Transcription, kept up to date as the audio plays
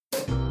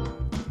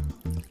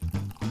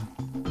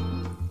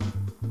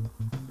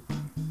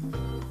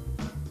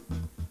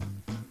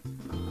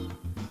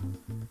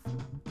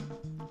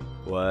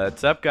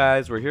What's up,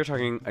 guys? We're here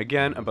talking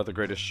again about the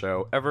greatest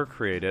show ever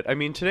created. I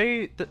mean,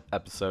 today the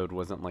episode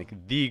wasn't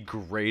like the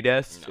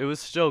greatest. No. It was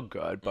still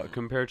good, but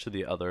compared to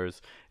the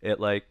others, it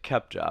like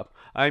kept up.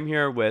 I'm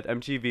here with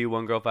MTV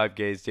One Girl Five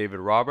Gays David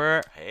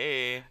Robert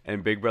Hey.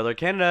 and Big Brother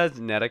Canada's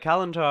Netta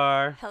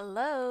Kalantar.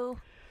 Hello.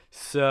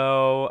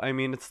 So, I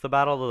mean, it's the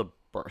battle of the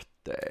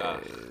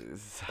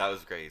birthdays. That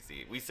was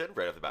crazy. We said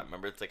right off the bat,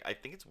 remember, it's like, I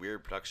think it's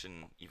weird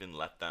production even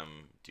let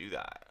them do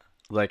that.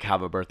 Like,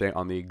 have a birthday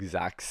on the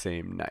exact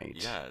same night.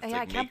 Yeah, it's Yeah, like,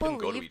 I can't make them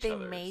go to believe each they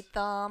other's. made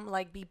them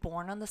like be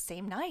born on the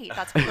same night.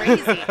 That's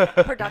crazy.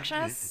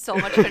 Production has so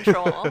much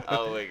control.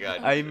 Oh my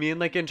god. I mean,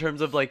 like, in terms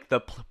of, like, the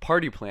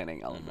party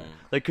planning element.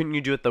 Like, couldn't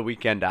you do it the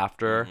weekend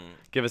after?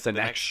 Give us an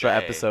The next extra day.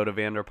 episode of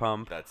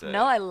Vanderpump? That's it.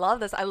 No, I love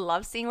this. I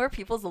love seeing where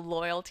people's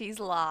loyalties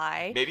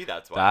lie. Maybe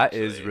that's why. That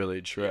is actually.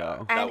 really true. Yeah,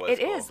 And that was it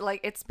cool. is like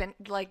it's been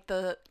like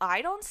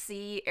I don't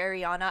see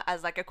Ariana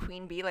as like a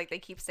queen bee like they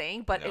keep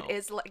saying, but it No.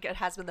 is like it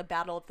has been the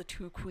battle of the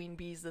two queen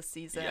bees this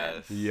season.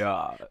 Yes.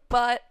 Yeah.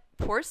 But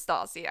poor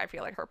Stassi, I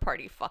feel like her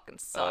party fucking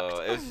sucked. Oh,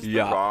 it was just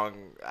Yeah. the wrong.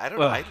 I don't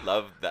know. I Ugh.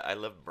 love that. I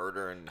love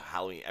murder and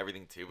Halloween,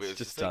 everything too. But it was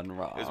just like, done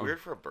wrong. It was weird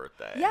for a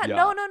birthday. Yeah, Yeah.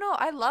 no.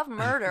 I love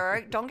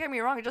murder. Don't get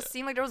me wrong. It just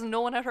seemed like there was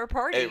no one at her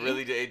party. It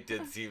really did. It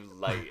did seem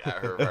light at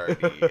her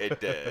party.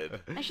 It did.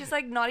 And she's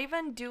like not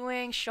even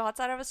doing shots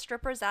out of a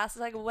stripper's ass. It's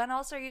like, when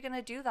else are you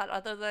gonna do that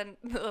other than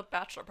the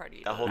bachelor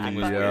party? That whole thing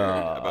was But weird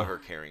Yeah. about her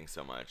caring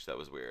so much. That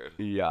was weird.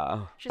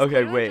 Yeah. She's Okay,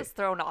 clearly wait. just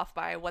thrown off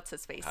by what's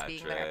his face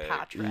being there,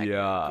 Patrick. Patrick.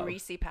 Yeah.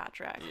 Greasy Patrick.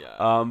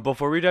 Yeah.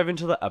 Before we dive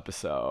into the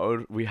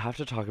episode, we have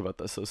to talk about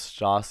this. So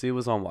Stassi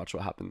was on Watch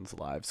What Happens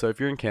Live. So if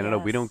you're in Canada,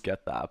 we Yes. don't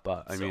get that,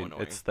 but I So mean,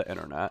 annoying. it's the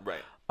internet.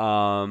 Right.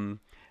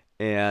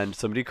 And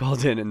somebody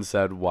called in and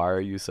said, "Why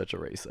are you such a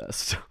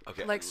racist?"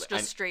 Okay. Like,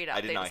 just straight up,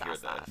 I did they not just hear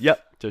asked this. that.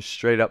 Yep, just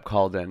straight up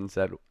called in and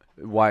said,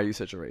 "Why are you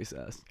such a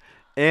racist?"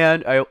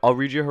 And I'll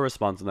read you her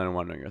response, and then I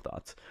want to know your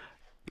thoughts.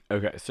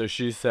 Okay, so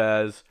she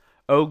says,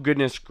 "Oh,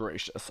 goodness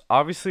gracious.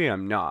 Obviously,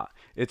 I'm not.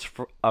 It's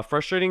a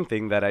frustrating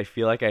thing that I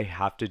feel like I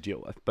have to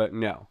deal with. But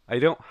no, I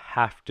don't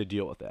have to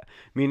deal with it.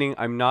 Meaning,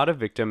 I'm not a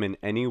victim in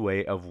any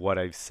way of what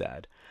I've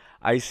said.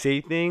 I say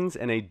things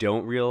and I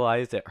don't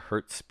realize it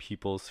hurts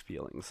people's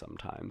feelings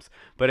sometimes.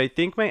 But I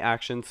think my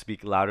actions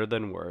speak louder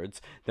than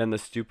words, than the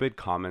stupid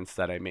comments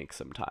that I make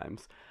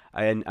sometimes.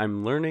 And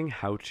I'm learning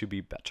how to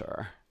be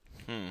better."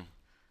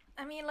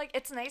 I mean, like,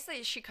 it's nice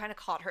that she kind of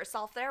caught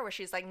herself there, where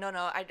she's like, no,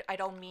 I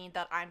don't mean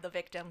that I'm the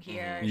victim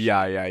here.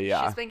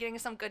 Yeah. She's been getting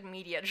some good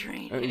media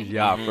training.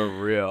 Yeah, for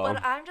real.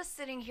 But I'm just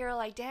sitting here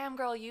like, damn,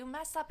 girl, you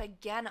messed up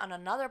again on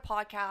another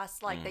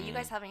podcast, like, that you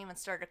guys haven't even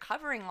started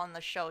covering on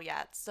the show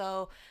yet.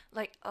 So,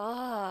 like,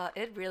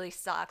 it really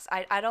sucks.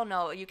 I don't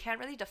know. You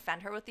can't really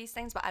defend her with these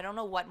things, but I don't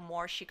know what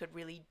more she could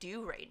really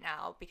do right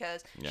now,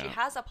 because she Yeah.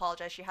 has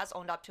apologized. She has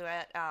owned up to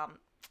it.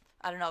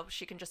 I don't know.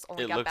 She can just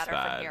only It get looks better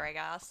bad. from here, I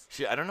guess.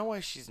 I don't know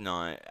why she's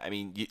not. I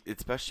mean,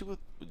 especially with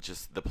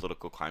just the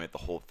political climate, the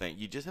whole thing.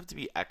 You just have to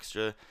be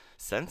extra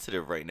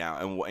sensitive right now,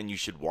 and you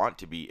should want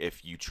to be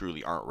if you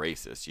truly aren't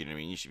racist. You know what I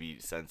mean? You should be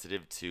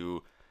sensitive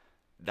to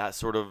that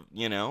sort of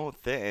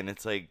thing. And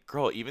it's like,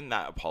 girl, even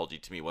that apology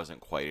to me wasn't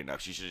quite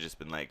enough. She should have just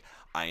been like,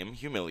 "I am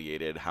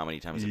humiliated. How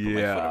many times I put my foot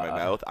in Yeah. my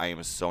mouth? I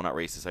am so not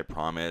racist. I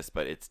promise,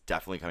 but it's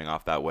definitely coming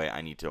off that way.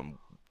 I need to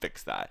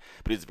fix that."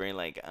 But it's very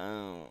like,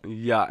 oh.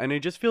 Yeah, and I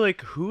just feel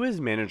like, who is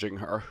managing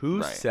her?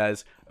 Who Right.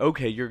 says,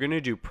 okay, you're going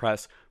to do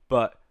press,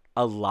 but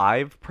a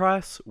live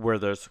press where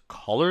there's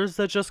callers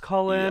that just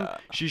call in? Yeah.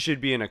 She should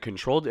be in a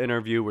controlled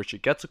interview where she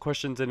gets the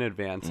questions in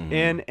advance, Mm-hmm.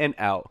 in and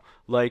out.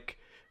 Like,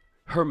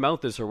 her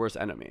mouth is her worst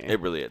enemy. It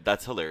really is.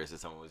 That's hilarious that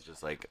someone was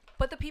just like,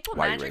 But the people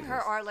Why are you managing her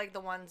racist? are like the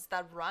ones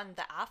that run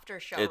the after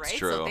show, It's right?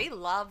 true. So they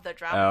love the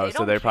drama. Oh, They so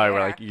don't they probably were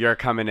care. like, you're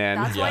coming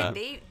in. That's Yeah.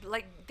 why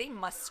they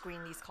must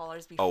screen these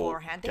callers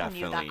beforehand. They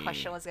knew that definitely.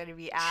 question was gonna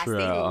be asked. True.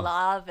 They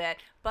love it.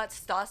 But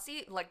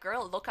Stassi, like,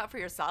 girl, look out for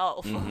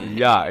yourself.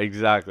 Yeah,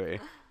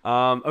 exactly.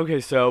 Okay,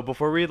 so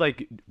before we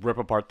like rip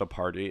apart the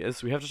party,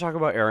 we have to talk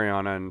about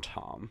Ariana and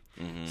Tom.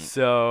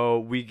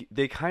 So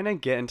they kind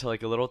of get into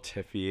like a little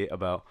tiffy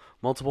about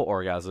multiple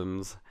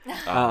orgasms.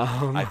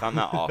 I found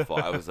that awful.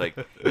 I was like,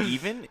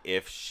 even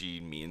if she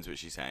means what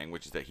she's saying,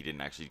 which is that he didn't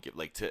actually give,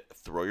 like, to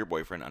throw your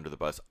boyfriend under the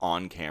bus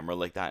on camera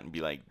like that and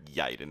be like,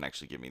 yeah, you didn't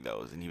actually give me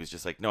those. And he was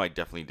just like, no, I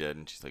definitely did.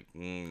 And she's like,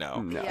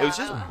 no. No. It was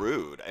just Yeah.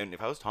 rude. And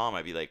if I was Tom,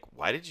 I'd be like,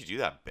 why did you do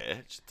that,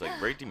 bitch? It's like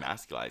very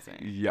demasculizing.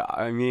 Yeah,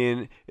 I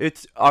mean,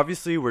 it's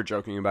obviously we're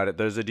joking about it.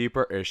 There's a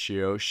deeper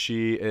issue.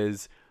 She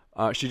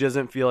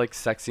doesn't feel like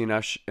sexy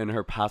enough. In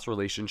her past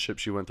relationship,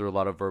 she went through a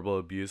lot of verbal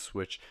abuse,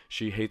 which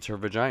she hates her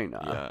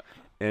vagina. Yeah.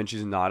 And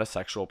she's not a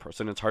sexual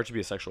person. It's hard to be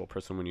a sexual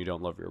person when you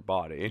don't love your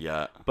body.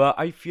 Yeah. But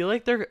I feel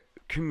like their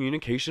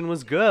communication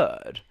was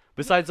good.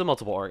 besides the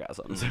multiple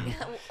orgasms.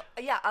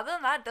 Yeah, other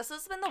than that, this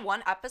has been the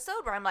one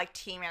episode where I'm like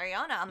Team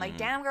Ariana. I'm like,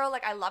 damn girl,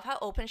 like I love how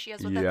open she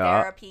is with the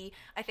Yeah. therapy.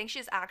 I think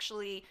she's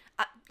actually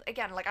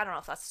again, like I don't know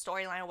if that's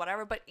storyline or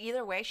whatever, but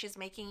either way, she's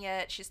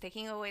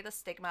taking away the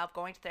stigma of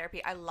going to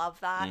therapy. I love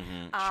that.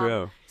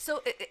 True.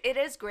 So it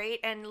is great,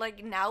 and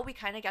like now we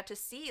kind of get to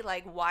see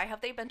like why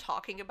have they been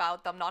talking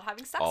about them not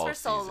having sex All for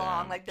so season.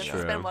 long? Like this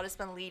has True. been what it's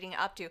been leading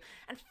up to,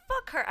 and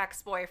fuck her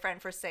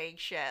ex-boyfriend for saying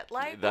shit.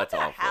 Like That's what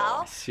the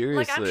awful. hell?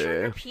 Like I'm sure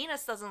Seriously. your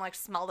penis doesn't like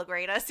smell the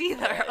greatest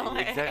either.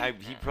 Like,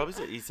 Exactly. He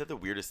probably said the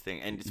weirdest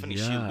thing, and it's funny.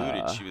 She Yeah.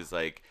 alluded. She was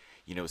like,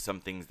 you know, some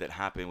things that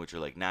happen which are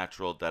like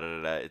natural. Da da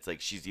da. Da. It's like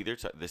she's either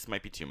this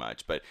might be too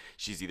much, but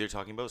she's either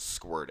talking about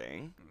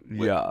squirting. Yeah. Do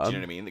you know what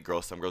I mean?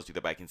 Some girls do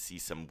that, but I can see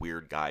some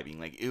weird guy being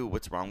like, "Ew,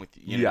 what's wrong with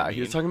you?" You know Yeah, what I he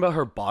was mean? talking about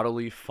her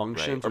bodily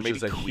functions, Or which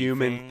is a maybe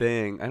human queefing.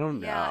 thing. I don't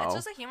know. yeah, it's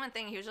just a human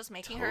thing. He was just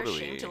making her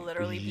ashamed to Totally.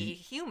 literally be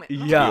human. To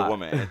be Yeah. a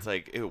woman. It's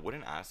like, ew, what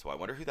an asshole. I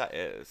wonder who that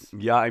is.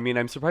 Yeah, I mean,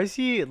 I'm surprised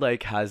he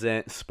like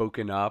hasn't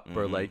spoken up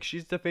or Mm-hmm. like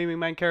she's defaming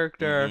my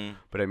character.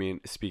 But I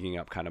mean, speaking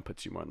up kind of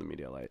puts you more in the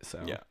media light. So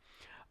Yeah.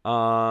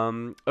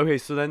 Okay,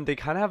 so then they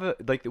kind of have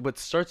like what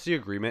starts the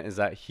agreement is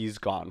that he's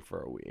gone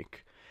for a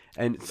week,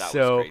 and That was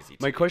so crazy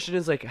to my me. question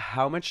is like,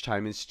 how much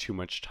time is too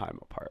much time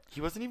apart? He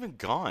wasn't even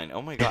gone.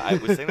 Oh my god! I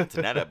was saying that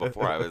to Netta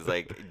before. I was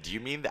like, "Do you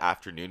mean the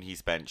afternoon he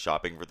spent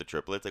shopping for the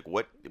triplets? Like,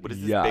 what is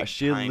this?" Yeah, big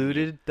she time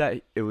alluded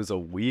that it was a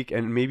week,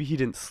 and maybe he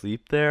didn't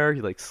sleep there.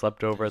 He like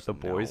slept over at the No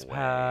boys' way.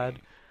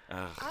 pad.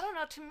 Ugh. I don't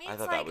know. To me, I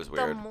it's thought that like was the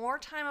weird. more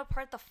time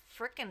apart, the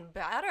freaking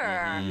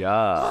better.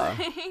 Yeah,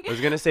 I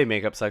was gonna say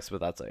makeup sex, but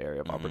that's an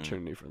area of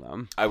opportunity for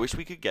them. I wish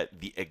we could get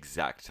the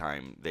exact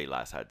time they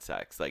last had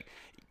sex. Like,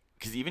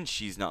 because even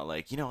she's not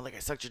like, you know, like I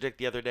sucked your dick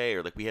the other day,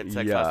 or like we had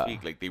sex Yeah. last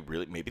week. Like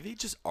maybe they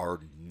just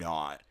are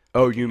not.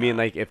 Oh, you mean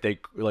like if they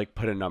like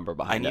put a number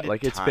behind it? needed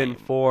Like it's been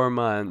time. 4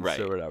 months Right.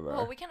 or whatever.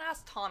 Well, we can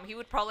ask Tom. He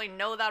would probably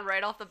know that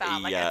right off the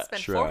bat. Like Yeah, it's been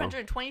true.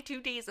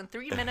 422 days and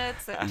 3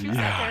 minutes and 2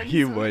 Yeah, seconds.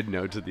 he would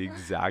know to the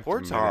exact Poor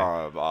minute.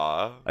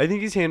 Tom. I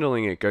think he's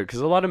handling it good because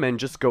a lot of men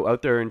just go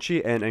out there and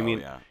cheat, and I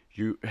mean, yeah.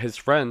 his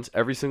friends,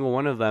 every single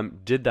one of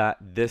them did that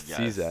this Yes,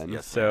 season.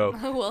 yes, So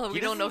Well, we He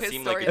don't know his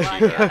doesn't seem like a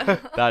storyline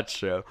yet. that's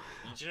true.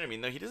 Do you know what I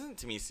mean? No, he doesn't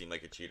to me seem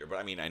like a cheater. But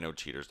I mean, I know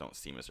cheaters don't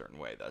seem a certain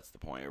way. That's the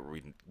point. Or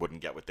we wouldn't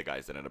get with the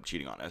guys that end up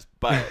cheating on us.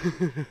 But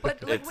But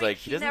It's wait, like,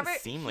 he doesn't never,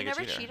 seem like he a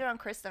never cheater. cheated on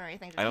Kristen or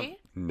anything, I did don't- he?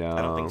 No,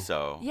 I don't think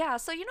so. Yeah,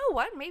 so you know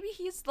what? Maybe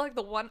he's like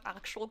the one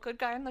actual good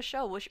guy in the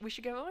show. We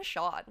should give him a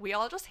shot. We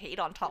all just hate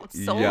on Tom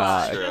so Yeah.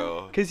 much.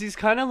 True. Because he's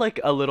kind of like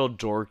a little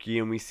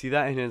dorky, and we see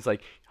that, and it's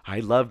like,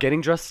 I love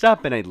getting dressed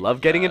up, and I love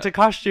getting Yeah. into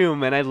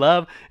costume, and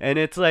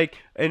it's like,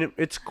 and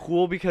it's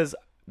cool because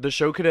the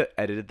show could have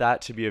edited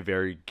that to be a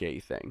very gay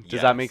thing.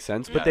 Does that make Yes.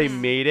 sense? But they Yes.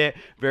 made it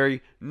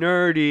very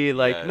nerdy,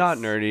 like not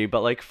Yes. nerdy,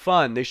 but like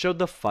fun. They showed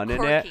the fun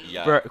in it. Quirky.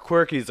 Yeah.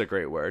 Quirky is a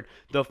great word.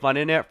 The fun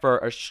in it for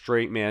a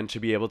straight man to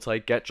be able to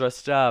like get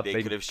dressed up, They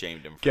and could have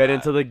shamed him for get that.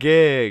 into the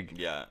gig.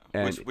 Yeah.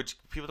 And- Which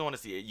people don't want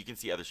to see. You can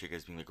see other straight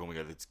guys being like, oh my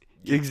god, that's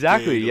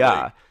Exactly, gay,"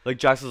 yeah. Like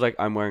Jax was like,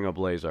 I'm wearing a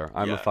blazer.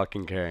 I'm a Yeah.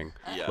 fucking king.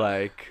 Yeah.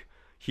 Like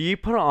he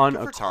put on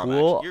Good a for Tom,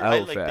 cool actually. I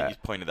like that you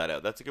outfit pointed that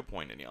out. That's a good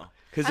point, Danielle.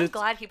 because I'm it's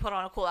glad he put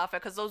on a cool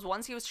outfit because those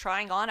ones he was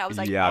trying on, I was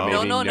like, Yeah, made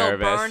no, me no,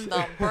 nervous. burn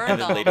them, burn And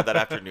then them. later that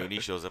afternoon, he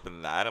shows up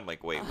in that. I'm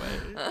like, wait,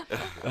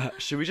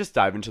 what? should we just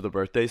dive into the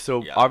birthday?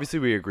 So Yeah. obviously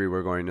we agree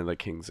we're going to the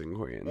kings and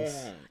queens.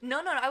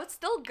 No, I would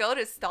still go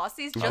to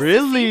Stassi's just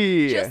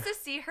Really? just to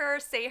see her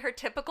say her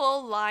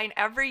typical line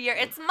every year.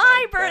 It's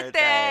my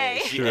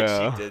birthday. She, True.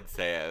 and she did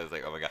say it. I was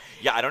like, oh my god.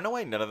 Yeah, I don't know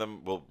why none of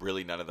them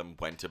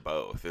went to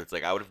both. It's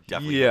like I would have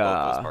definitely hit both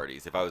Yeah. those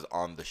parties if I was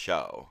on the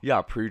show.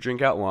 Yeah,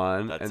 pre-drink at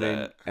one That's and then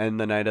it. end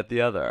the night at the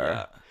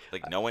other. Yeah.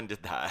 Like no one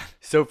did that.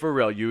 So for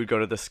real, you would go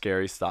to the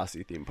scary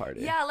Stassi theme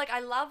party. Yeah, like I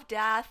love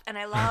death and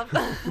I love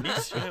Me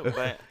too,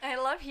 but I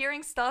love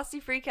hearing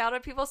Stassi freak out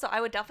at people, so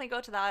I would definitely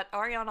go to that.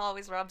 Ariana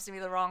always rubs me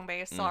the wrong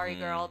way. Sorry,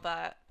 girl,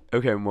 but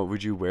Okay, and what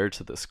would you wear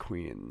to this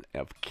Queen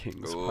of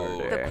Kings Ooh.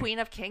 party? the Queen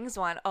of Kings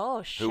one.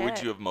 Oh shit. who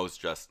would you have most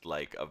dressed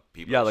like of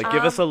people? Yeah, like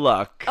give us a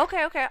look.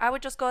 Okay, I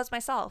would just go as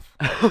myself.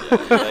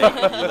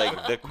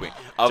 like the queen.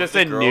 Of Just the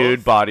a girls, nude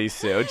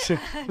bodysuit.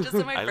 just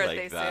in my I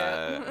birthday like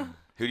that. suit.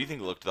 Who do you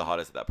think looked the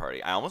hottest at that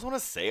party? I almost want to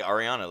say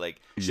Ariana.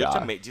 Like, she looked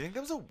Yeah. do you think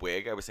that was a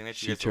wig? I was saying that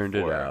She she turned it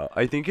before. out.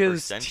 I think it Or was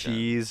extension.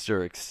 teased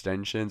or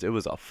extensions. It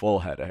was a full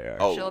head of hair.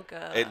 Oh, She looked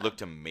good. it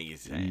looked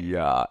amazing.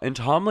 Yeah, and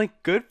Tom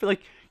like good for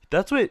like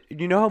that's what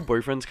you know how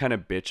boyfriends kind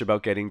of bitch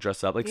about getting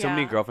dressed up. Like so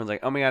many Yeah. girlfriends like,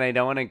 oh my god, I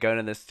don't want to go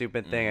to this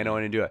stupid thing. I don't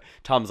want to do it.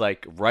 Tom's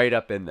like right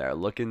up in there,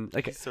 looking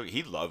like So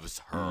he loves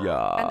her.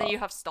 yeah. And then you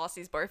have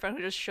Stassi's boyfriend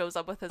who just shows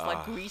up with his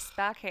like greased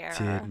back hair.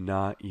 did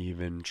not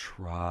even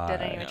try.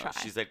 Didn't I even know. try.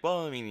 She's like,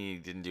 well, I mean, he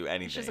didn't do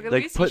anything. She's like, at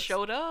Like, least put- he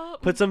showed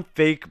up. Put some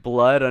fake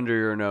blood under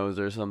your nose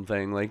or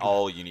something. Like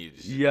all you need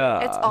is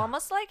yeah. It's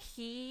almost like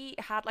he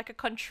had like a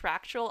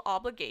contractual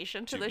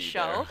obligation to To the be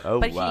show, there.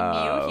 Oh, but he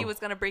wow. knew he was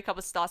gonna break up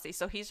with Stassi,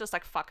 so he's just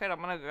like, "Fuck it, I'm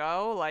gonna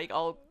go. Like,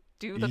 I'll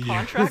do the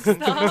contract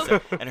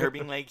stuff. And her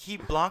being like, he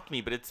blocked me,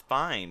 but it's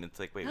fine. It's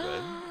like, wait,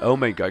 what? Oh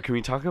my god, can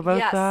we talk about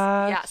Yes,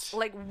 that? yes.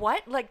 Like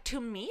what? Like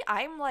to me,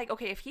 I'm like,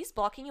 okay, if he's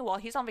blocking you while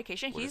he's on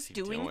vacation, What he's is he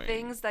doing doing?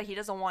 things that he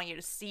doesn't want you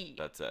to see.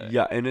 That's it.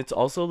 Yeah, and it's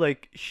also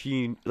like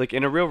like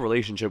in a real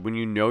relationship, when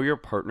you know your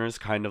partner's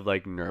kind of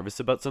like nervous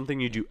about something,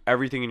 you do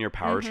everything in your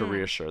power to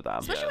reassure them.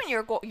 Especially when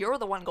Yes. you're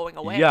the one going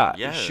away. Yeah,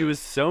 Yes. she was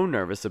so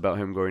nervous about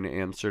him going to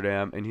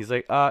Amsterdam, and he's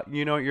like,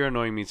 you know what, you're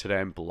annoying me today,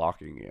 I'm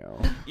blocking you.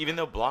 Even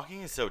though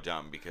blocking is so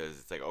dumb because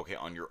it's like, okay,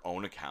 on your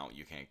own account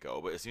you can't go,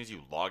 but as soon as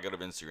you log out of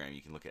Instagram,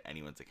 you can look at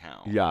anyone's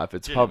account. Yeah, if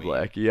it's Do you know what I mean?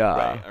 public, yeah.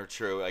 Right, or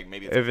true, like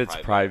maybe If it's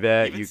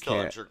private, Even you still,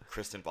 I'm can't- sure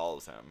Kristen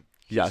follows him.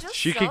 Yes, just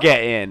she so- could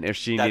get in if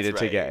she That's needed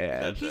to right. get in.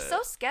 That's He's it. so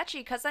sketchy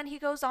because then he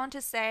goes on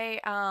to say,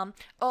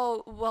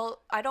 oh,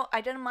 well,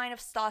 I didn't mind if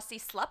Stassi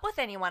slept with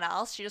anyone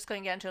else. She just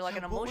couldn't get into like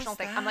an Yeah, what emotional was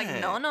thing. I'm like,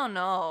 that?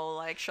 no,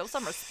 like show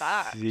some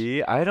respect.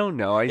 See, I don't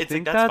know. I It's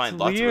think like, that's that's fine.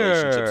 Lots weird.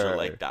 of relationships are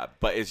like that,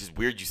 but it's just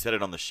weird you said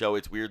it on the show.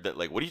 It's weird that,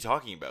 like, what are you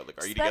talking about?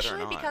 Like, are you together or Especially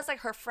not? because like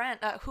her friend,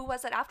 who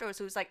was it afterwards?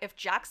 Who was like, if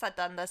Jax had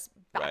done this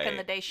back in the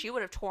Right. day, she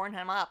would have torn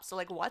him up. So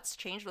like, what's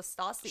changed with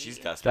Stassi? She's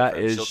desperate. That for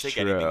him. is She'll take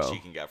true. anything she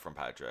can get from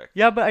Patrick.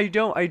 Yeah, but I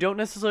don't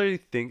necessarily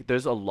think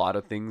there's a lot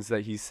of things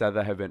that he said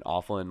that have been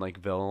awful and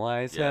like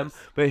villainize him. Yes.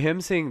 But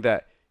him saying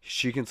that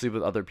she can sleep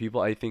with other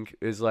people, I think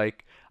is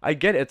like, I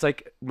get it. It's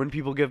like when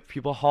people give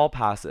people hall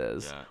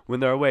passes Yeah. when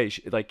they're away.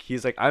 Like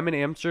he's like, I'm in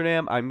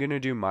Amsterdam. I'm gonna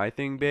do my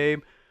thing,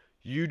 babe.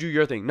 You do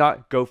your thing.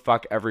 Not go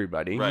fuck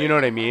everybody. Right. You know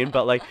what I mean?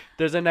 But like,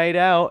 there's a night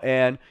out,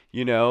 and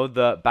you know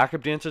the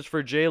backup dancers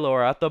for J-Lo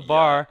are at the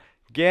bar.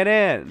 Get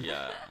in.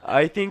 Yeah.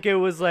 I think it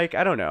was like,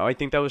 I don't know. I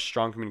think that was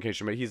strong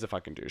communication, but he's a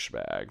fucking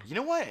douchebag. You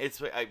know what?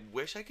 It's I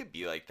wish I could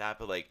be like that,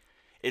 but like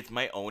it's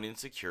my own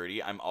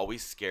insecurity. I'm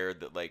always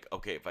scared that like,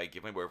 okay, if I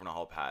give my boyfriend a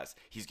hall pass,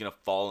 he's gonna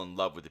fall in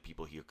love with the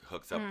people he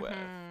hooks up with. I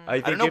I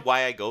think don't know if-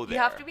 why I go there.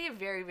 You have to be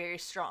very, very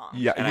strong.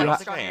 Yeah, And you I ha-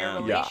 don't strong think in I your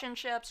am. Yeah.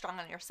 relationship, strong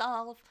on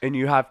yourself. And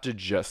you have to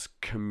just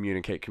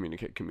communicate.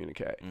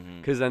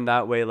 Because then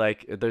that way,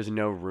 like, there's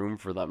no room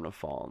for them to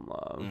fall in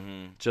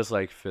love. Just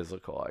like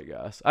physical, I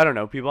guess. I don't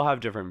know. People have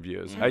different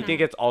views. I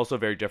think it's also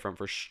very different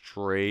for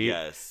straight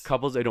Yes.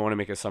 couples. I don't want to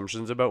make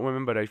assumptions about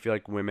women, but I feel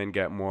like women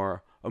get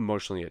more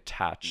emotionally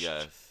attached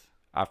Yes.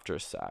 after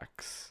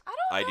sex.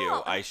 I don't do.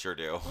 know. I sure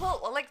do.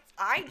 Well, like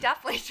I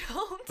definitely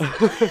don't.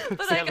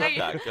 But See, I like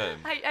love that. Good.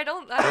 I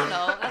don't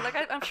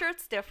know. I'm sure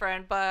it's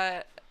different,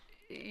 but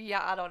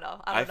yeah, I don't know.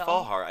 I I don't know.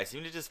 fall hard. I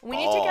seem to just We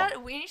fall.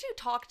 we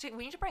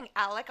need to bring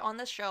Alec on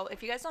this show.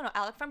 If you guys don't know,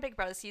 Alec from Big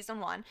Brother season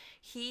 1,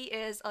 he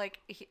is like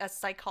a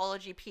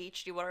psychology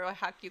PhD, whatever the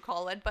heck you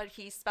call it, but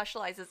he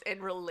specializes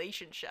in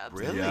relationships.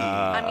 Really?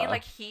 Yeah. I mean,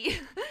 like he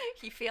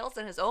fails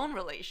in his own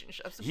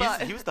relationships, He's,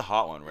 but he was the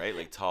hot one, right?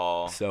 Like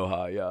tall. So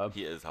hot, yeah.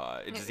 He is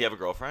hot. Does he have a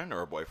girlfriend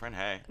or a boyfriend?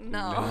 Hey.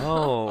 no.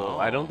 No,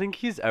 I don't Oh. think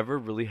he's ever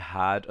really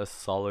had a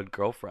solid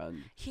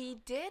girlfriend. He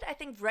did, I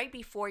think, right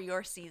before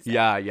your season.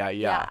 Yeah.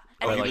 Yeah.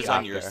 Oh, And he then was he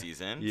on your after.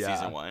 season? Yeah.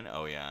 Season 1?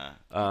 Oh, yeah.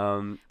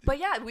 But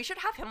yeah, we should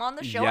have him on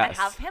the show and Yes.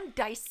 have him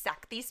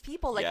dissect these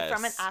people like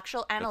from an Yes.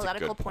 actual That's a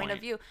analytical good point of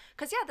point. view.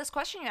 Because yeah, this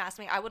question you asked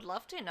me, I would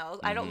love to know.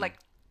 I don't like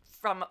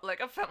from like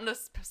a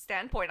feminist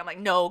standpoint. I'm like,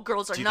 no,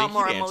 girls are Do you not think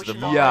more he'd answer the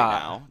emotional. phone Yeah. right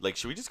now? Like,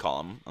 should we just call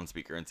him on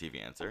speaker and see if he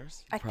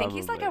answers? I think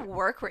he's like at Probably.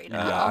 work right Yeah,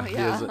 now. he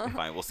Yeah. is-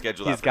 Fine, we'll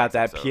schedule that. He's for got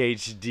that next episode.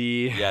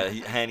 PhD. Yeah,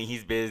 Henny,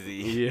 he's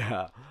busy.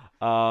 Yeah.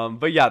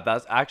 But yeah,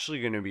 that's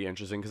actually going to be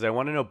interesting because I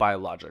want to know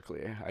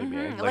biologically. I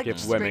mean, like if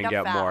straight women up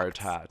get more facts.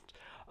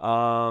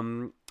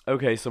 attached.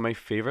 Okay, so my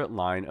favorite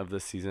line of the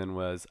season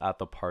was at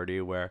the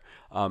party where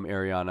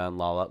Ariana and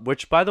Lala,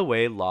 which by the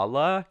way,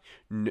 Lala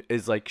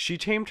is like, she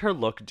tamed her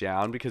look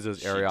down because it was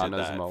She did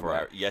Ariana's that moment.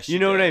 for- yes, you she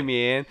know what I did.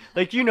 mean?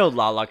 Like, you know,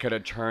 Lala could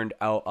have turned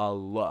out a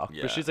look,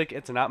 Yeah. but she's like,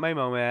 it's not my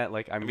moment.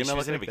 Like, I'm I mean, gonna she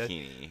was look in a like this.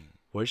 bikini.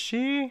 Was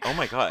she? Oh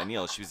my god,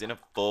 Neil, she was in a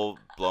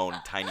full-blown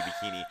tiny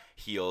bikini,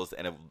 heels,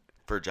 and a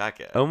fur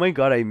jacket. Oh my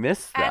god, I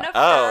missed And that.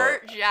 a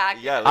fur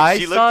jacket. Yeah, like, I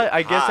she saw. looked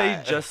I guess I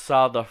hot. just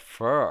saw the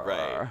fur.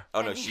 Right.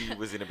 Oh no, And she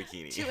was in a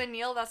bikini. To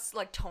Anil, that's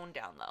like toned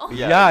down though.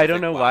 Yeah, Yeah, it I was don't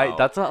like, know why. wow.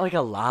 That's not like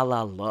a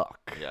Lala look.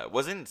 Yeah, it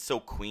wasn't so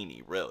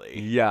queeny, really.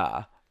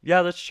 Yeah.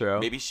 Yeah, that's true.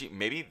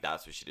 Maybe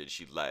that's what she did.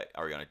 She let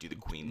Ariana do the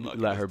queen look.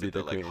 Let and her just be did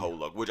the like queen. hoe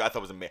look, which I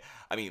thought was amazing.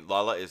 I mean,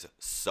 Lala is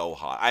so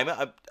hot. I'm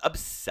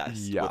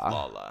obsessed Yeah. with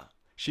Lala.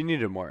 She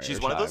needed more.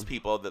 She's one of those airtime.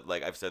 people that,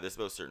 like, I've said this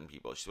about certain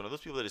people. She's one of those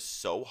people that is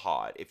so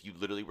hot. If you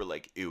literally were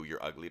like, "Ew,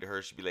 you're ugly" to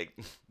her, she'd be like,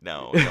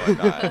 "No, I'm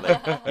not."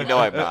 Like, you know,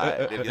 I'm not.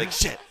 And it'd be like,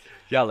 "Shit."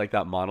 Yeah, like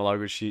that monologue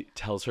where she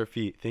tells her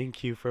feet,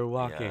 "Thank you for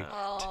walking. Yeah.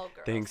 Oh,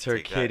 girl. Thanks her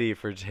Take that- kitty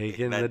for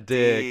taking the That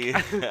dick."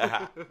 D.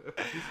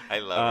 I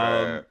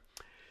love her.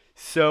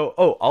 So,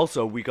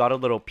 also we got a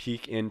little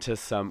peek into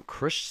some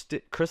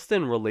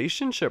Kristen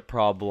relationship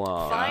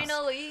problems.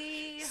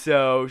 Finally.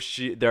 So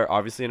they're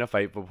obviously in a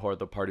fight before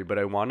the party, but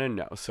I want to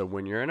know. So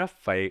when you're in a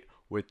fight,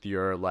 with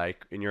your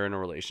like, and you're in a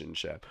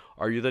relationship,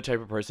 are you the type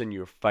of person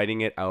you're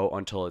fighting it out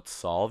until it's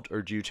solved,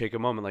 or do you take a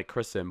moment like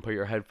Kristen, put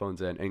your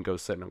headphones in, and go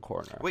sit in a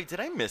corner? Wait, did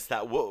I miss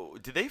that? Whoa,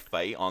 did they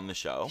fight on the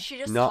show? She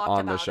just Not talked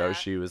on the about show. it.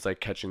 She was like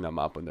catching them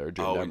up when they were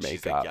doing their and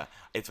she's makeup. like, yeah.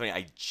 It's funny.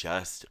 I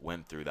just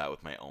went through that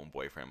with my own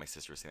boyfriend. My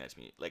sister was saying that to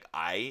me. Like,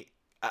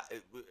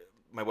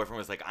 my boyfriend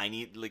was like, I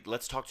need, like,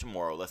 let's talk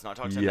tomorrow. Let's not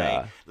talk tonight.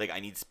 Yeah. Like, I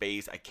need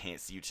space. I can't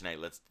see you tonight.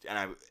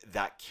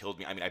 That killed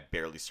me. I mean, I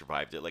barely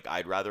survived it. Like,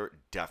 I'd rather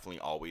definitely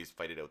always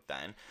fight it out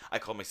then. I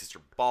called my sister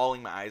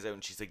bawling my eyes out,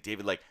 and she's like,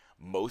 David, like,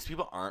 most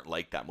people aren't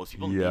like that. Most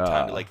people need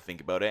time to, like, think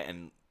about it.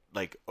 And,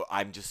 like,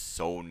 I'm just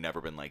so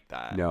never been like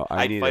that. No,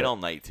 I'd fight all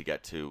night to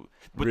get to.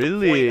 With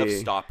Really? the point of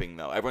stopping,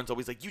 though. Everyone's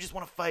always like, you just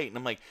want to fight. And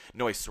I'm like,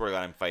 no, I swear to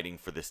God, I'm fighting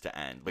for this to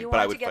end. Like, You but I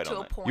want would to get fight to all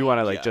a night. point. You want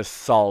to like Yeah. just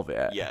solve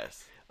it.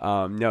 Yes.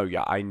 No,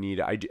 yeah,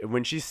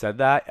 when she said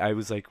that, I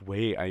was like,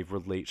 wait, I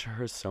relate to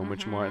her so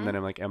much more. And then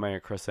I'm like, am I a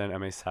Kristen?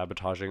 Am I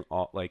sabotaging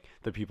all like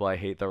the people I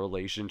hate, the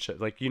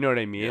relationship? Like, you know what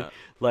I mean? Yeah.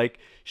 Like,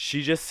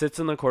 she just sits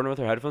in the corner with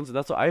her headphones, and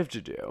that's what I have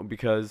to do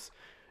because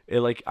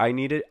it like I'm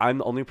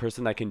the only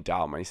person that can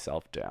dial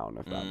myself down,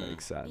 if that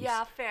makes sense.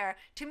 Yeah, fair.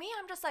 To me,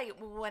 I'm just like,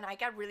 when I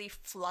get really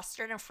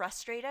flustered and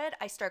frustrated,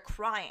 I start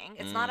crying.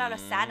 It's not out of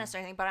sadness or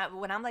anything, but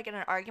when I'm like in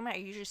an argument, I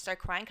usually start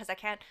crying because I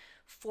can't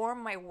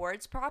form my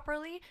words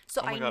properly.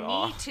 So my I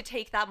God, need to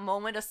take that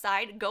moment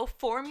aside, go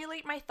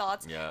formulate my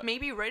thoughts, Yeah.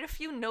 maybe write a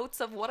few notes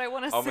of what I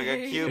want to Oh say. my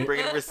God, cute.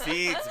 Bringing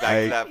receipts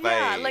back to that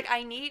fight. Yeah, like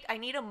I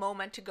need a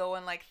moment to go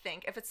and like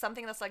think. If it's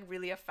something that's like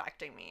really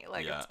affecting me,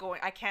 like Yeah.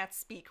 I can't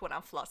speak when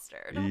I'm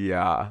flustered.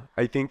 Yeah,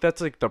 I think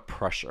that's like the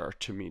pressure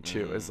to me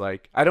too. Is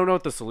like, I don't know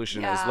what the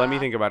solution is. Let me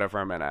Yeah. think about it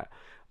for a minute.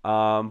 But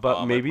Oh,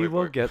 my maybe poor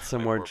we'll boy- get some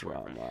my more poor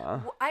boyfriend.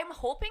 drama. I'm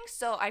hoping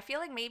so. I feel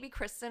like maybe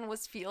Kristen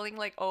was feeling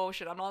like, oh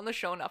shit, I'm not on the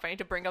show enough. I need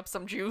to bring up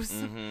some juice.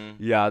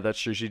 Yeah, that's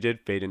true. She did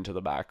fade into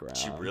the background.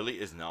 She really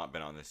has not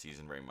been on this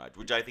season very much,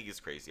 which I think is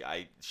crazy.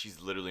 She's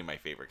literally my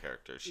favorite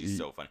character. She's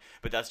so funny.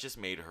 But that's just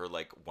made her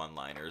like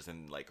one-liners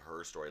and like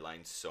her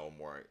storyline so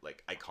more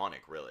like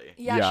iconic, really.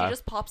 Yeah, Yeah. she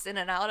just pops in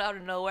and out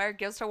of nowhere,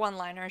 gives her one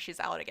liner, and she's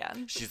out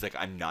again. She's like,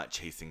 I'm not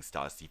chasing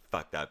Stassi.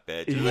 Fuck that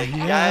bitch. You're like,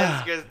 Yeah.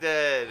 yes,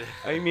 Kristen.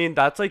 I mean,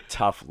 that's like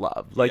tough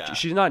love. Like, Yeah.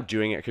 she's not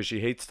doing it because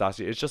she hates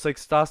Stassi. It's just like,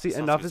 Stassi,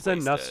 enough was is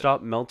enough. wasted.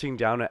 Stop melting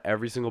down at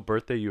every single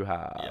birthday you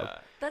have. Yeah.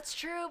 That's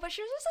true, but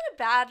she was just at a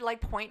bad like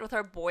point with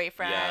her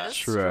boyfriend. Yeah. It's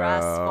True.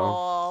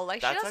 stressful.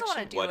 Like That's she doesn't want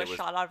to actually do what a it was-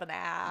 shot out of an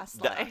ass.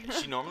 That, Like,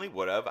 she normally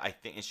would have, I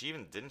think, and she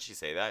even didn't she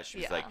say that? She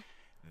was Yeah. like,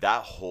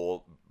 that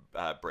whole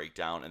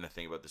breakdown and the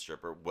thing about the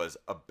stripper was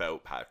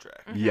about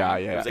Patrick. Yeah,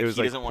 It yeah. was like,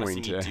 he doesn't want to see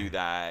me pointed. do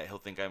that. He'll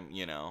think I'm,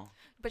 you know.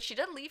 but she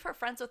did leave her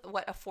friends with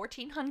what, a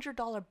 $1,400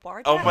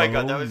 bar Oh tab? my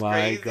God, that was Oh my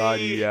crazy. God,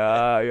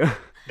 yeah.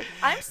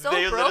 I'm so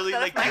They're broke literally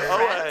that like, if my "You owe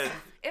friends, us."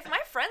 if my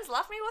friends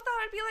left me with that,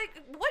 I'd be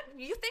like, "What?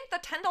 You think the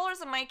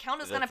 $10 in my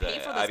account is gonna That's pay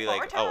it. for this I'd be bar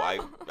like,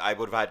 tab?" I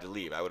would have had to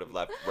leave. I would have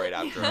left right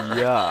after her.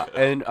 Yeah,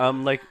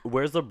 and like,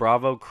 where's the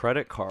Bravo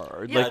credit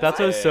card? Yeah, Like, that's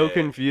why I was so right.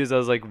 confused. I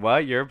was like,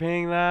 what? You're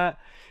paying that?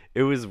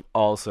 It was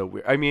also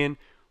weird. I mean,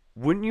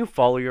 wouldn't you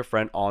follow your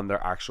friend on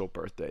their actual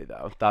birthday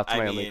though? That's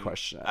my only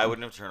question. I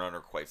wouldn't have turned on her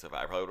quite so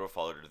fast. I probably would have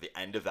followed her to the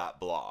end of that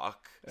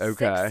block.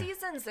 Okay. 6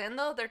 seasons in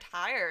though, they're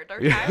tired. They're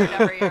tired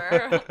every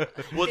year. Well, it's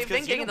They've 'cause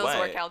been you getting know those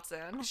what? workouts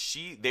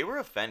in. They were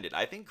offended.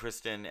 I think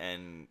Kristen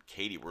and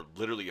Katie were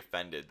literally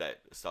offended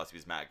that Stassi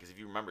was mad. Because if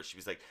you remember, she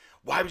was like,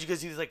 why would you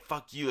guys do this? Like,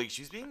 fuck you. Like,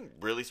 she was being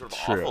really sort of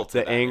True. awful to The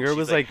them. And anger she's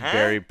was like "Huh?"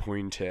 very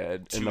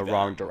pointed To in the them.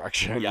 wrong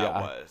direction. Yeah, Yeah.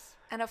 it was.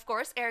 And of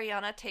course,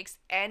 Ariana takes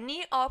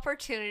any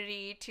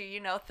opportunity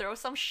to, throw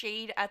some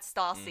shade at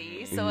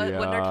Stassi. So when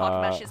they're talking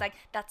about it, Yeah. she's like,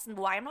 that's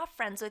why I'm not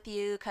friends with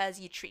you, because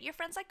you treat your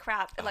friends like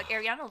crap. And, like,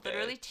 Ariana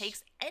literally bitch.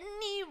 takes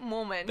any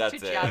moment That's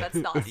to it. jab at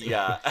Stassi.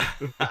 Yeah.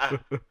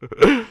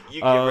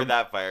 You give her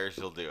that fire,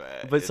 she'll do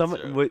it. But It's some,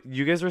 true. what,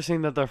 you guys were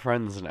saying that they're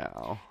friends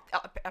now.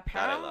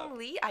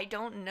 Apparently, I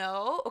don't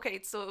know.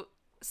 Okay, so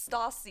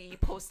Stassi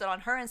posted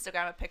on her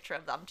Instagram a picture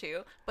of them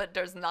too, but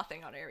there's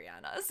nothing on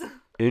Ariana's.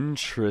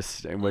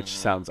 Interesting, which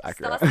sounds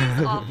accurate.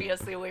 Stassi's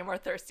obviously way more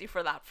thirsty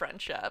for that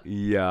friendship.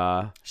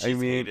 Yeah, She's I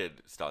mean,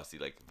 hated Stassi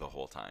like the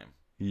whole time.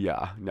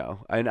 yeah,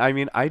 no, and I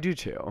mean, I do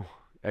too.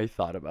 I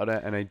thought about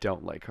it, and I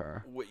don't like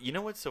her. You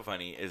know what's so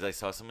funny is I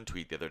saw someone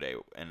tweet the other day,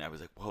 and I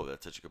was like, "Whoa,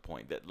 that's such a good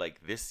point." That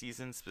like this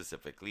season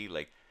specifically,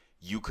 like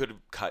you could have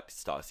cut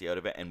Stassi out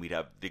of it, and we'd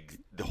have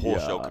the whole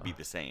show Yeah. could be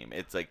the same.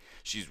 It's like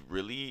she's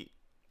really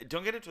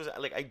don't get it twisted.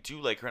 Like I do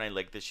like her, and I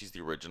like that she's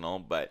the original,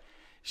 but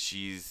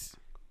she's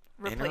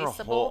in her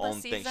Replaceable whole this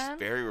own thing. She's season?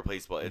 very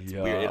replaceable. It's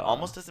weird. It Yeah.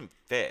 almost doesn't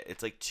fit.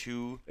 It's like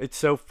too. It's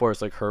so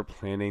forced, like her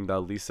planning the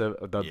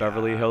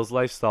Beverly Yeah. Hills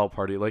lifestyle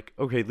party. Like,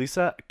 okay,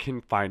 Lisa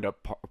can find a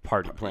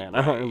party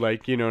planner. Right.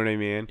 Like, you know what I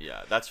mean?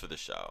 Yeah, that's for the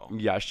show.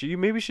 Yeah, she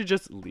maybe should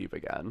just leave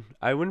again.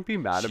 I wouldn't be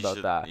mad She about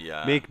should- that.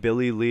 yeah. Make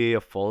Billy Lee a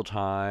full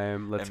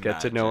time. Let's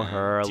get to know Imagine.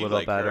 her a Do you little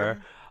like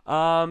better.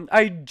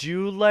 I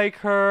do like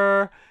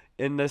her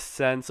in the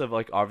sense of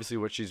like obviously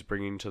what she's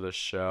bringing to the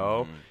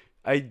show.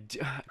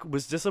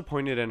 was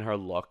disappointed in her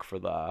look for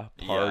the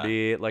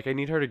party. Like, I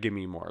need her to give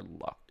me more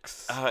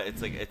looks.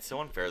 It's like it's so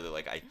unfair that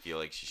like I feel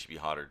like she should be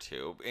hotter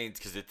too,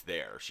 because it's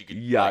there. She could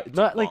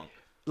Not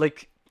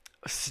like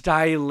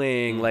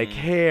styling, like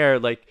hair,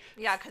 like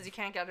Yeah, because you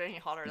can't get any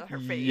hotter than her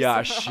face.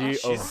 yeah,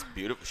 she's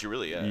beautiful. She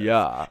really is.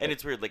 Yeah. And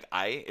it's weird. Like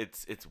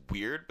it's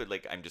weird, but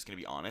like I'm just gonna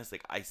be honest.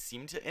 Like I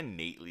seem to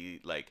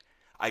innately like.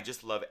 I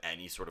just love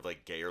any sort of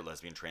like gay or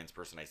lesbian trans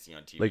person I see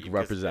on TV. Like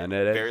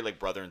represented. Very like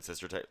brother and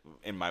sister type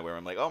in my way.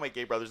 I'm like, oh, my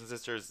gay brothers and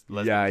sisters.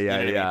 Lesbians, Yeah, you know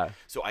what I yeah. mean?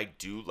 So I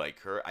do like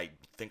her. I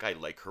think I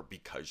like her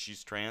because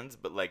she's trans.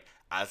 But like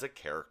as a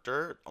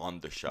character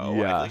on the show, I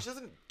feel like she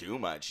doesn't do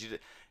much.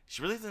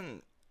 She really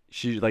doesn't.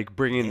 She like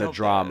bringing the nailed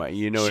drama, it.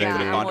 you know what She I could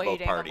mean? have gone to Waiting,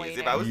 both parties. waiting.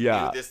 If I was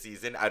Yeah. new this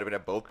season, I'd have been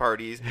at both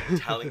parties,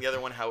 telling the other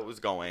one how it was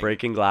going.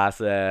 Breaking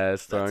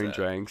glasses, throwing it.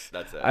 drinks.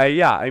 That's it.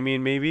 I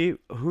mean, maybe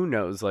who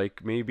knows?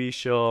 Like, maybe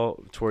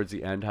she'll towards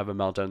the end have a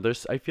meltdown.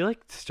 I feel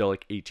like still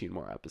like 18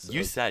 more episodes.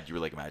 You said you were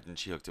like, imagine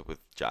she hooked up with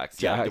Jax.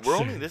 Jax.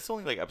 Yeah, this is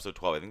only like episode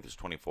 12. I think there's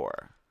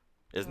 24.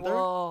 Isn't there?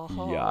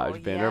 Whoa. Yeah,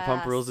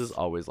 Vanderpump Rules yes. is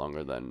always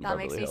longer than That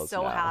Beverly makes me Hills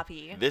so now.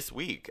 happy. This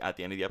week, at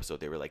the end of the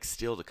episode, they were like,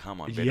 still to come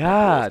on Vanderpump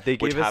Yeah, Rules, they which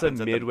gave us a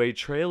happens at the- midway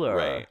trailer.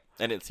 Right.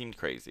 And it seemed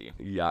crazy.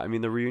 Yeah, I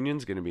mean the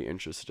reunion's gonna be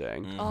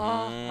interesting.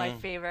 Oh, my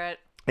favorite.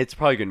 It's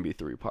probably gonna be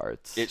 3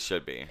 parts. It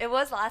should be. It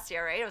was last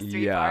year, right? It was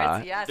 3 Yeah.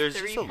 parts. Yes, There's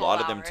 3 just a full lot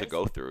of them to hours.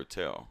 go through,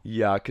 too.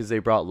 Yeah, because they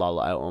brought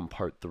Lala out on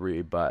part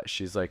 3, but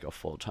she's like a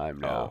full time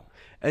now.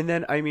 And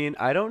then I mean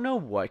I don't know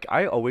what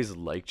I always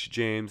liked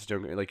James.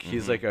 Like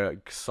he's like a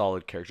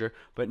solid character,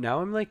 but now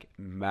I'm like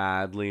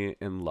madly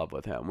in love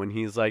with him when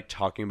he's like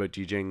talking about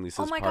DJing Lisa's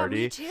Oh my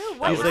party. god, me too.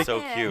 What He's was like, so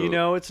happened? cute. You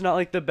know, it's not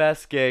like the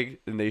best gig,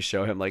 and they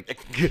show him like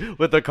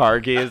with the car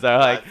keys. They're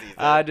like,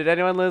 did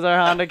anyone lose our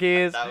Honda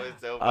keys? That was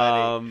so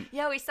funny.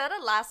 Yeah, we said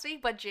it last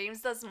week, but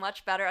James does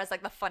much better as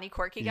like the funny,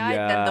 quirky guy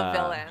than the Yeah.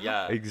 villain.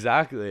 Yeah.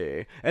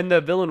 Exactly. And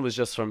the villain was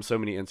just from so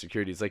many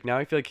insecurities. Like now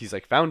I feel like he's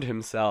like found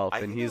himself, I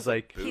and think it he's was,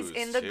 like, Booze, He's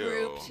in the too.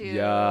 group too.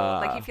 Yeah.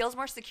 Like he feels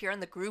more secure in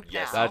the group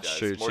Yes, now. he That's does.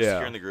 true, More too.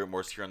 secure in the group,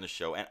 more secure on the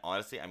show. And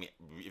honestly, I mean,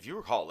 if you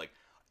recall, like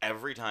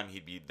every time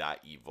he'd be that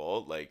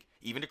evil, like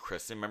even to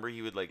Kristen, remember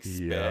he would like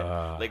spit.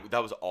 Yeah. Like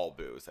that was all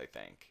booze, I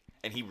think.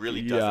 And he really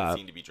Yeah. doesn't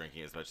seem to be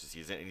drinking as much as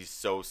he's in, and he's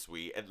so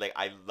sweet. And like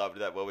I loved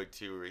that moment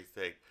too, where he's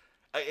like,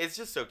 it's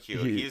just so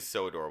cute. He's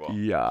so adorable.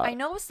 yeah. I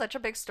know it was such a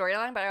big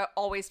storyline, but I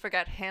always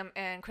forget him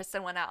and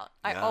Kristen went out.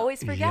 I Yeah. always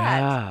forget.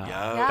 Yeah.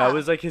 Yeah. That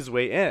was like his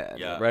way in,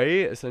 Yeah. right?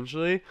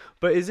 Essentially.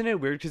 But isn't it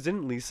weird? Because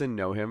didn't Lisa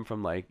know him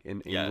from like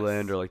in Yes.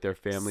 England or like their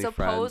family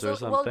friends or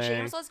something? Well,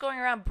 James was going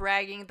around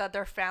bragging that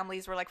their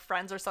families were like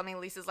friends or something.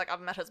 Lisa's like, I've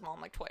met his mom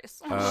like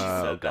twice. Oh,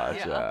 said that.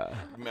 gotcha.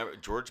 Remember,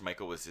 George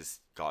Michael was his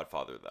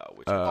godfather though,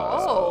 which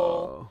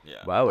Oh.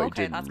 yeah. Wow, I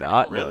Okay, did that's kinda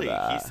not cool. know Really,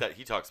 that.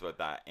 he talks about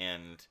that,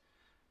 and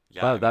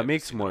yeah, Wow, I mean, that I've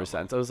makes seen more online.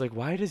 sense. I was like,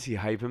 why does he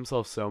hype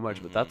himself so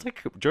much? But that's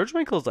like George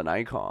Michael's an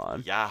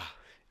icon. Yeah.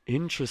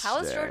 Interesting. How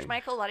is George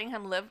Michael letting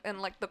him live in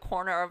like the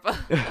corner of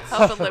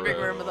of the living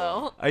room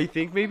though? I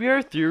think maybe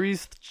our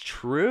theory's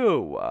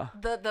true.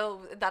 The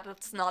that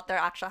it's not their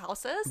actual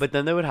houses. But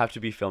then they would have to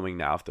be filming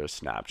now if they're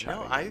Snapchatting.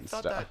 No, I and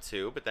thought stuff. that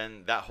too, but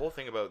then that whole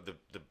thing about the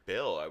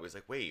bill, I was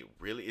like, wait,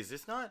 really? Is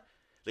this not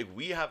like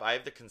I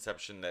have the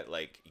conception that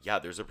like yeah,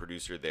 there's a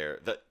producer there.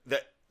 That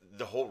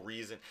the whole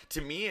reason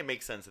to me it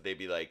makes sense that they'd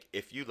be like,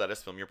 if you let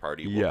us film your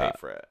party, we'll Yeah. pay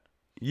for it.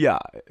 Yeah,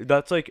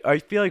 that's like I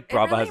feel like It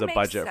Bravo really has a makes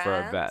budget for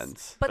sense,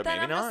 events. But But then I'm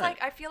maybe just not.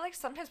 like, I feel like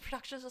sometimes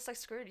productions just like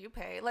screw it, you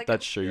pay. Like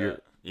That's true. You're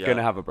Yeah.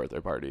 gonna have a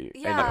birthday party.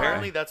 Yeah. anyway.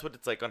 Apparently that's what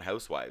it's like on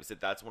Housewives.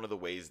 That's one of the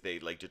ways they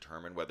like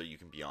determine whether you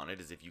can be on it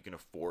is if you can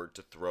afford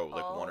to throw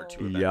like one or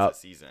two Oh. events Yep. a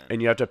season.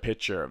 And you have to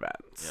pitch your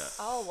events.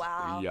 Yeah. Oh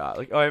wow. Yeah,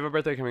 like I have a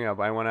birthday coming up.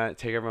 I want to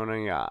take everyone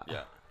on yacht.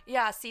 Yeah.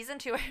 Yeah, season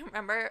 2. I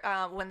remember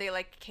when they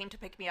like came to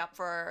pick me up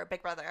for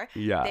Big Brother.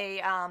 Yeah.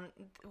 They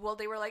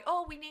they were like,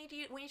 oh, we need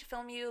to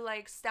film you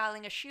like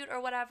styling a shoot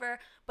or whatever.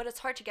 But it's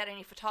hard to get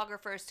any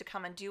photographers to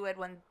come and do it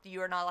when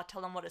you're not allowed to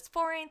tell them what it's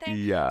for or anything.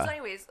 Yeah. So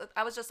anyways,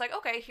 I was just like,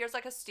 okay, here's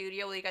like a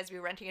studio. Will you guys be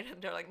renting it?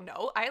 And they're like,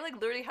 no. I like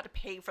literally had to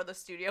pay for the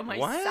studio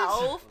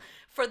myself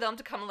for them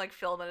to come and like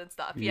film it and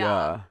stuff. Yeah.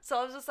 Yeah. So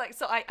I was just like,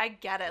 so I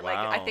get it. Like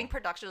I Wow. think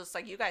production is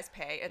like, you guys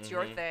pay. It's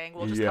your thing.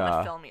 We'll just Yeah. come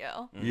and film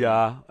you.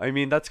 Yeah, I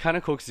mean that's kind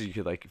of cool because you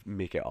could like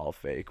make it all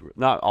fake,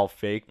 not all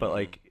fake, but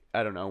like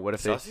I don't know. What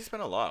if they? Saucy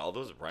spent a lot. All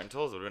those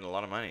rentals would have been a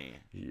lot of money.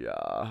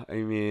 Yeah, I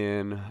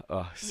mean,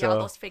 Yeah, so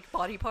those fake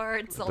body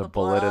parts, all the the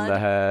bullet blood. in the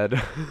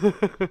head.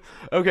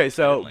 Okay, I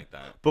so didn't like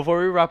that. before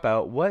we wrap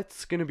out,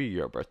 what's gonna be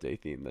your birthday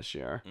theme this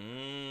year?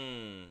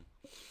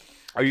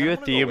 Are you kinda a wanna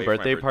go theme away for my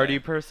birthday party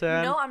birthday.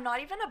 person? No, I'm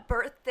not even a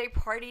birthday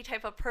party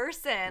type of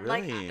person.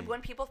 Really? Like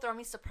when people throw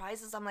me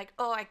surprises, I'm like,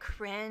 oh, I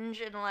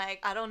cringe and like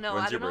I don't know.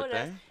 When's I your don't know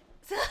birthday?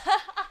 what it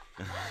is.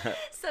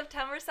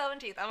 September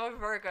 17th. I'm a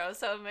Virgo,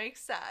 so it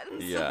makes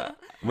sense. Yeah.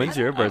 When's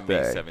your I'm May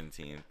birthday?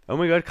 17th. Oh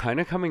my god, kind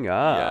of coming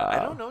up. Yeah,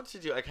 I don't know what to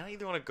do. I kind of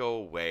either want to go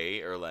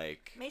away or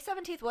like May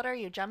 17th, what are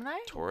you, Gemini?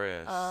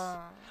 Taurus. Oh.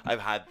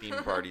 I've had theme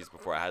parties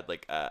before. I had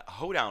like a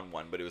hoedown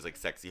one, but it was like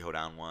sexy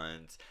hoedown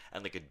ones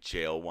and like a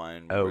jail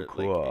one. Oh, where,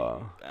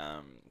 cool.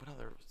 What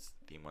other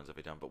theme ones have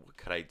I done? But what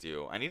could I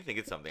do? I need to think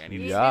of something. I need You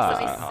to need to Yeah. do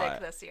something hot.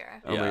 sick this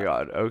year. Oh my Yeah.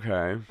 god,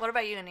 okay. What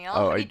about you, Neil?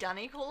 Oh, Have I- you done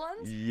any cool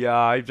ones? Yeah,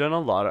 I've done a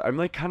lot of. I'm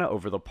like kind of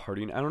over the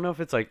partying. I don't know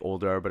if it's like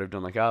older, but I've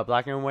done like a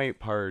black and white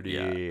party.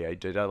 Yeah. I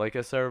did like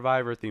a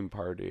Survivor theme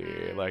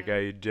party. Like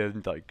Mm. I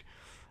did like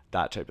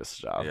that type of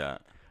stuff. Yeah.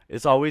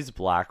 It's always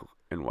black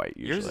and white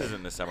usually. Yours is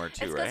in the summer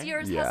too, It's because right?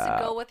 yours has Yeah.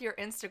 to go with your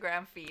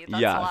Instagram feed.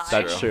 That's yeah, why.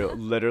 that's True. true.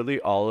 Literally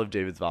all of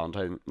David's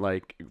Valentine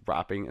like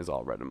wrapping is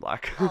all red and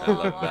black. Oh I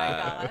love my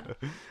that.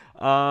 god.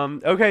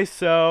 Okay,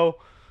 so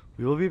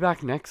we will be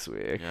back next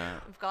week. Yeah.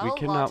 We've got We a lot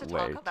cannot to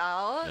wait. talk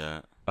about.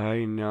 Yeah.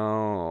 I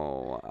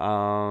know.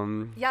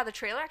 Yeah, the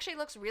trailer actually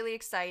looks really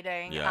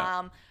exciting.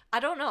 Yeah. I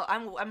don't know.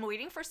 I'm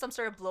waiting for some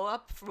sort of blow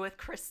up with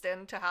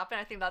Kristen to happen.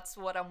 I think that's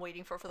what I'm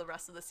waiting for the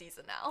rest of the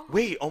season now.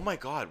 Wait, oh my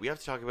god, we have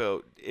to talk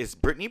about, is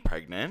Brittany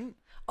pregnant?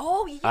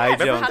 Oh yes. I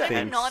don't How did we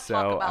think not so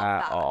talk about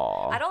at that?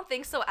 all. I don't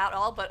think so at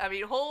all. But I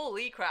mean,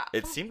 holy crap.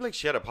 It seemed like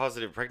she had a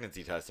positive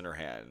pregnancy test in her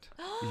hand.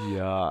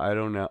 Yeah, I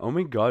don't know. Oh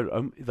my god,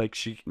 like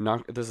she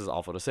not. This is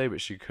awful to say,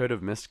 but she could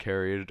have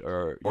miscarried,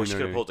 or Or you she know,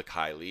 could have pulled a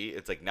Kylie.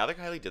 It's like, now that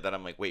Kylie did that,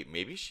 I'm like, wait,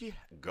 maybe she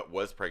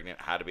was pregnant,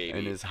 had a baby,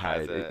 and is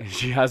has hiding. it.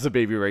 She has a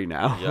baby right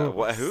now. Yeah,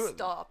 what, who?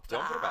 Stop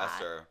Don't put it that.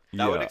 past her.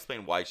 That would Yeah.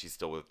 explain why she's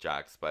still with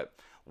Jax, but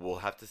we'll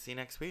have to see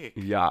next week.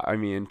 Yeah, I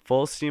mean,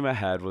 full steam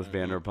ahead with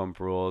Vanderpump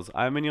Rules.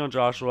 I'm Anil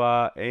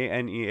Joshua,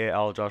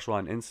 ANEAL Joshua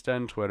on Insta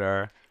and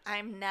Twitter.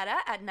 I'm Netta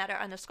at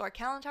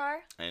Netta_Kalantar.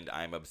 And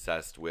I'm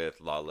obsessed with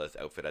Lala's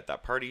outfit at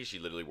that party. She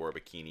literally wore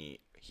bikini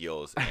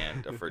heels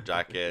and a fur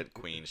jacket.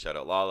 Queen, shout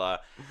out Lala.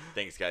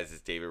 Thanks, guys.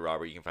 It's David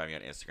Robert. You can find me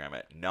on Instagram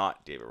at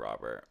not David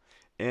Robert.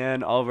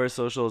 And all of our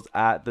socials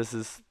at This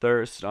Is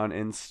Thirst on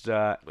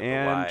Insta With a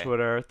and Y.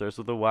 Twitter. Thirst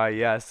with a Y,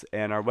 yes.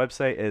 And our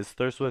website is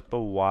Thirst with a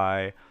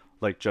Y,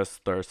 like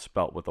just thirst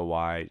spelt with a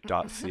Y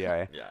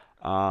 .ca. Yeah.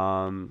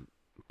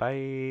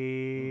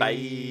 Bye.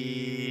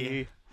 Bye.